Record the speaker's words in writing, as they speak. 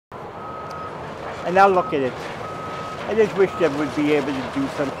and I'll look at it. I just wish they would be able to do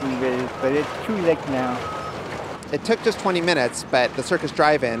something with it, but it's too late now. It took just 20 minutes, but the Circus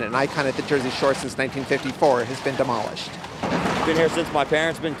Drive-In, an icon at the Jersey Shore since 1954, has been demolished. Been here since my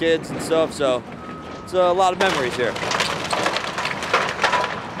parents been kids and stuff, so it's a lot of memories here.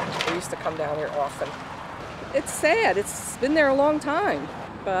 We used to come down here often. It's sad. It's been there a long time,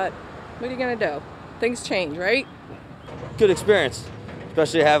 but what are you gonna do? Things change, right? Good experience,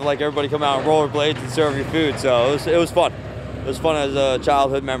 especially have like everybody come out on rollerblades and serve your food. So it was fun. It was fun as a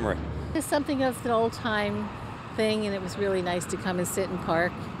childhood memory. It's something of an old time thing, and it was really nice to come and sit and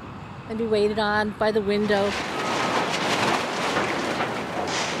park and be waited on by the window.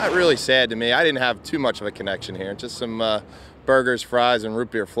 Not really sad to me. I didn't have too much of a connection here. Just some burgers, fries, and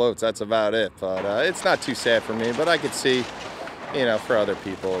root beer floats. That's about it. But it's not too sad for me. But I could see, you know, for other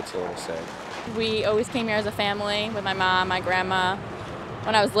people, it's a little sad. We always came here as a family with my mom, my grandma.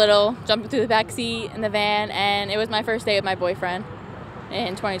 When I was little, jumping through the back seat in the van, and it was my first day with my boyfriend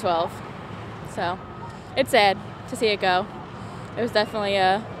in 2012. So it's sad to see it go. It was definitely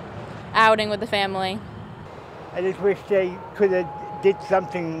a outing with the family. I just wish they could have did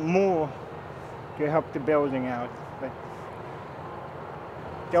something more to help the building out. But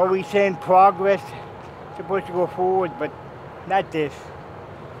they're always saying progress, supposed to go forward, but not this.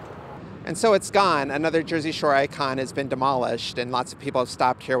 And so it's gone. Another Jersey Shore icon has been demolished, and lots of people have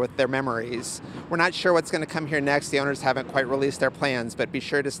stopped here with their memories. We're not sure what's going to come here next. The owners haven't quite released their plans, but be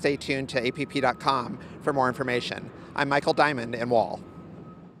sure to stay tuned to app.com for more information. I'm Michael Diamond in Wall.